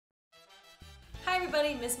Hi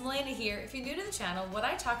everybody, Miss Malena here. If you're new to the channel, what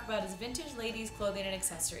I talk about is vintage ladies' clothing and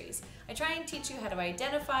accessories. I try and teach you how to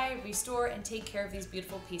identify, restore, and take care of these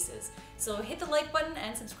beautiful pieces. So hit the like button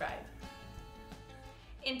and subscribe.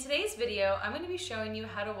 In today's video, I'm going to be showing you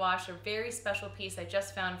how to wash a very special piece I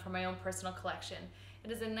just found from my own personal collection.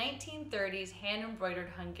 It is a 1930s hand-embroidered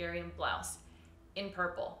Hungarian blouse in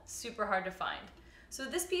purple. Super hard to find. So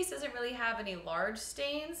this piece doesn't really have any large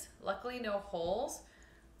stains, luckily no holes.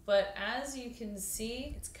 But as you can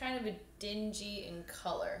see, it's kind of a dingy in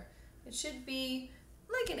color. It should be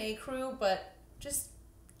like an ecru, but just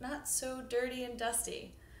not so dirty and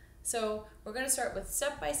dusty. So we're going to start with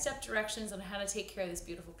step-by-step directions on how to take care of this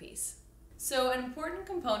beautiful piece. So an important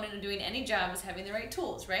component of doing any job is having the right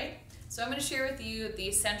tools, right? So I'm going to share with you the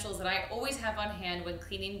essentials that I always have on hand when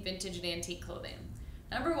cleaning vintage and antique clothing.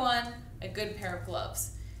 Number one, a good pair of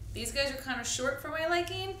gloves. These guys are kind of short for my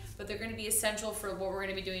liking, but they're going to be essential for what we're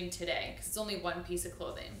going to be doing today because it's only one piece of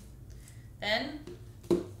clothing. Then,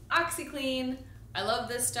 OxiClean. I love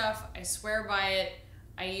this stuff. I swear by it.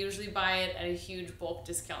 I usually buy it at a huge bulk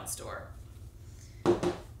discount store.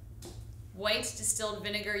 White distilled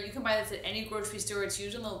vinegar. You can buy this at any grocery store. It's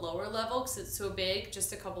usually on the lower level because it's so big,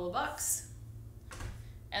 just a couple of bucks.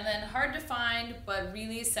 And then hard to find, but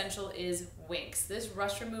really essential is Winks. This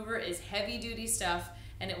rust remover is heavy duty stuff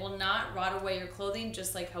and it will not rot away your clothing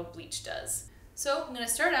just like how bleach does. So I'm gonna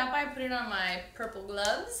start out by putting on my purple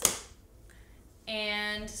gloves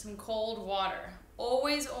and some cold water.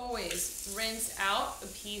 Always, always rinse out a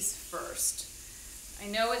piece first.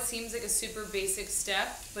 I know it seems like a super basic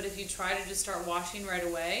step, but if you try to just start washing right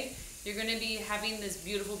away, you're gonna be having this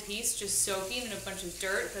beautiful piece just soaking in a bunch of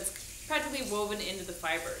dirt that's practically woven into the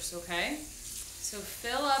fibers, okay? So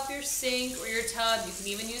fill up your sink or your tub, you can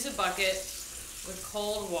even use a bucket, with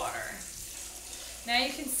cold water. Now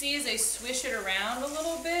you can see as I swish it around a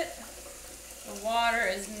little bit, the water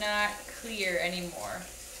is not clear anymore.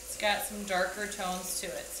 It's got some darker tones to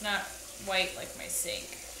it. It's not white like my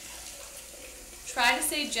sink. Try to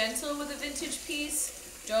stay gentle with a vintage piece.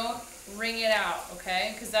 Don't wring it out,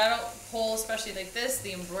 okay? Because that'll pull, especially like this.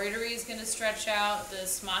 The embroidery is going to stretch out. The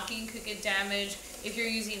smocking could get damaged. If you're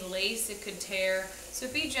using lace, it could tear. So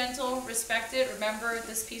be gentle, respect it. Remember,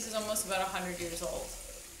 this piece is almost about 100 years old.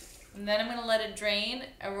 And then I'm going to let it drain,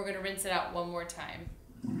 and we're going to rinse it out one more time.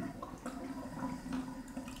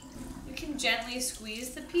 You can gently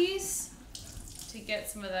squeeze the piece to get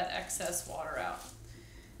some of that excess water out.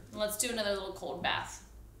 And let's do another little cold bath.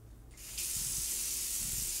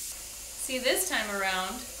 See, this time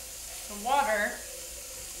around, the water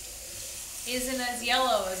isn't as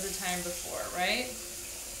yellow as the time before, right?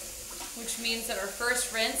 Which means that our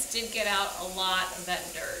first rinse did get out a lot of that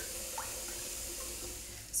dirt.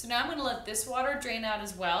 So now I'm going to let this water drain out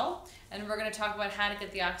as well, and we're going to talk about how to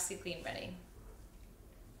get the OxiClean ready.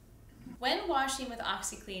 When washing with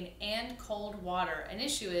OxiClean and cold water, an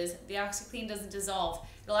issue is the OxiClean doesn't dissolve.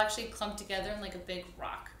 It'll actually clump together in like a big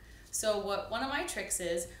rock. So one of my tricks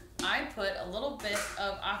is I put a little bit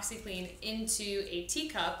of OxiClean into a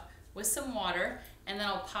teacup with some water, and then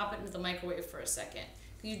I'll pop it into the microwave for a second.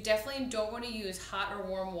 You definitely don't want to use hot or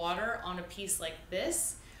warm water on a piece like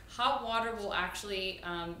this. Hot water will actually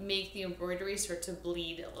make the embroidery start to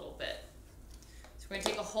bleed a little bit. So we're going to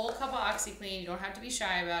take a whole cup of OxiClean. You don't have to be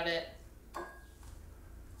shy about it.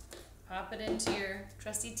 Pop it into your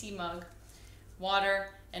trusty tea mug, water,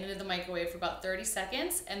 and into the microwave for about 30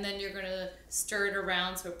 seconds, and then you're going to stir it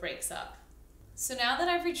around so it breaks up. So now that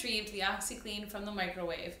I've retrieved the OxiClean from the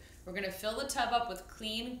microwave, we're going to fill the tub up with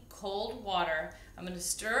clean, cold water. I'm going to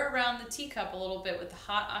stir around the teacup a little bit with the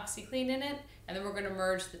hot OxiClean in it, and then we're going to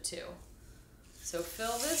merge the two. So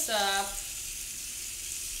fill this up,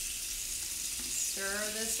 stir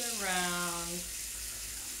this around,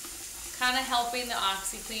 kind of helping the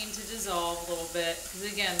OxiClean to dissolve a little bit, because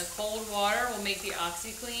again, the cold water will make the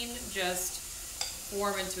OxiClean just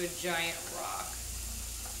form into a giant rock.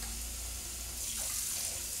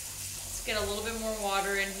 Let's get a little bit more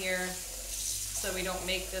water in here so we don't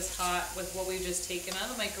make this hot with what we've just taken out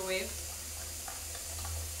of the microwave.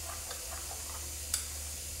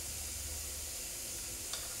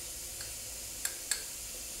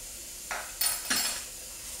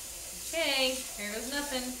 Okay, here goes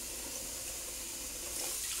nothing.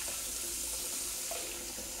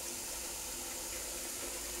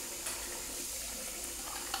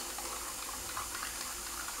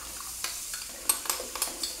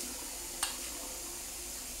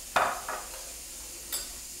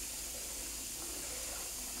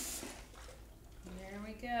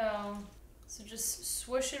 Go. So just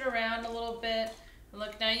swoosh it around a little bit. And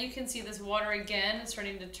look, now you can see this water again is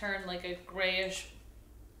starting to turn like a grayish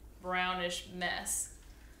brownish mess.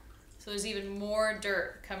 So there's even more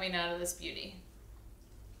dirt coming out of this beauty.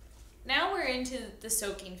 Now we're into the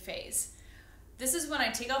soaking phase. This is when I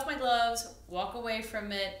take off my gloves, walk away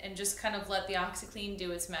from it, and just kind of let the OxiClean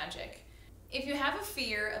do its magic. If you have a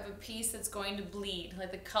fear of a piece that's going to bleed,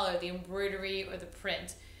 like the color, the embroidery, or the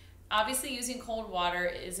print, obviously using cold water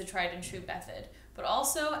is a tried and true method. But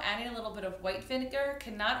also adding a little bit of white vinegar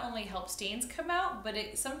can not only help stains come out, but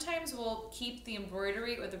it sometimes will keep the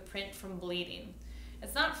embroidery or the print from bleeding.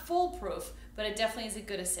 It's not foolproof, but it definitely is a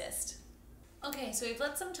good assist. Okay, so we've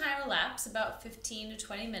let some time elapse, about 15 to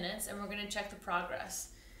 20 minutes, and we're going to check the progress.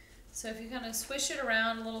 So if you kind of swish it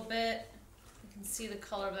around a little bit, you can see the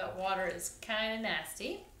color of that water is kind of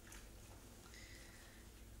nasty.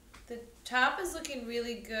 The top is looking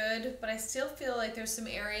really good, but I still feel like there's some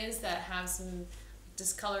areas that have some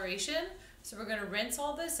discoloration. So we're going to rinse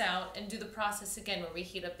all this out and do the process again where we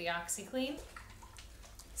heat up the OxiClean.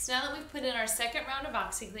 So now that we've put in our second round of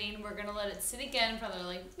OxiClean, we're going to let it sit again for another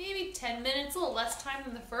like maybe 10 minutes, a little less time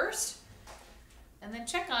than the first, and then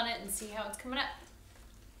check on it and see how it's coming up.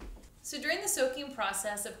 So during the soaking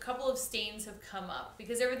process, a couple of stains have come up.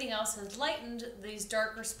 Because everything else has lightened, these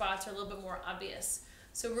darker spots are a little bit more obvious.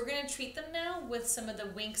 So we're going to treat them now with some of the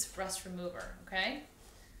Winks Rust Remover, okay?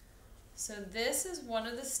 So this is one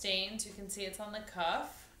of the stains. You can see it's on the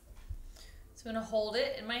cuff. So I'm going to hold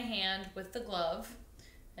it in my hand with the glove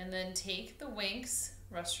and then take the Winks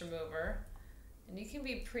Rust Remover. And you can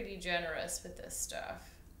be pretty generous with this stuff.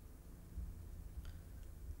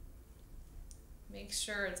 Make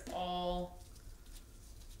sure it's all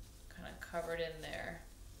kind of covered in there.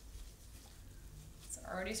 It's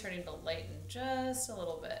already starting to lighten just a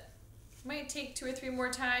little bit. Might take 2 or 3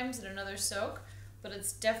 more times and another soak, but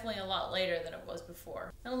it's definitely a lot lighter than it was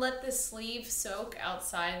before. I'm gonna let this sleeve soak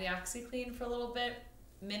outside the OxiClean for a little bit,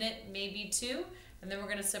 minute, maybe 2, and then we're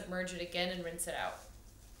gonna submerge it again and rinse it out.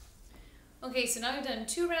 Okay, so now we've done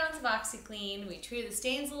 2 rounds of OxiClean. We treated the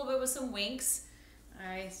stains a little bit with some Winks.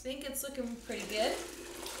 I think it's looking pretty good.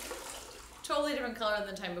 Totally different color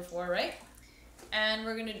than the time before, right? And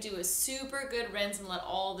we're gonna do a super good rinse and let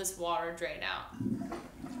all this water drain out.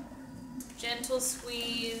 Gentle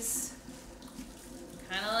squeeze,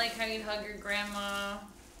 kind of like how you'd hug your grandma,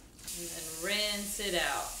 and then rinse it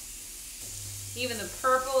out. Even the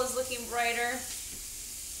purple is looking brighter.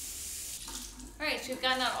 All right, so we've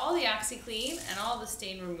gotten out all the OxiClean and all the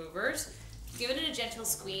stain removers. Give it a gentle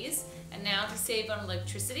squeeze, and now to save on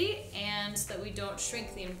electricity and so that we don't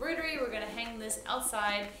shrink the embroidery, we're going to hang this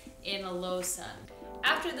outside in a low sun.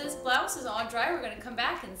 After this blouse is all dry, we're going to come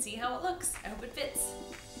back and see how it looks. I hope it fits.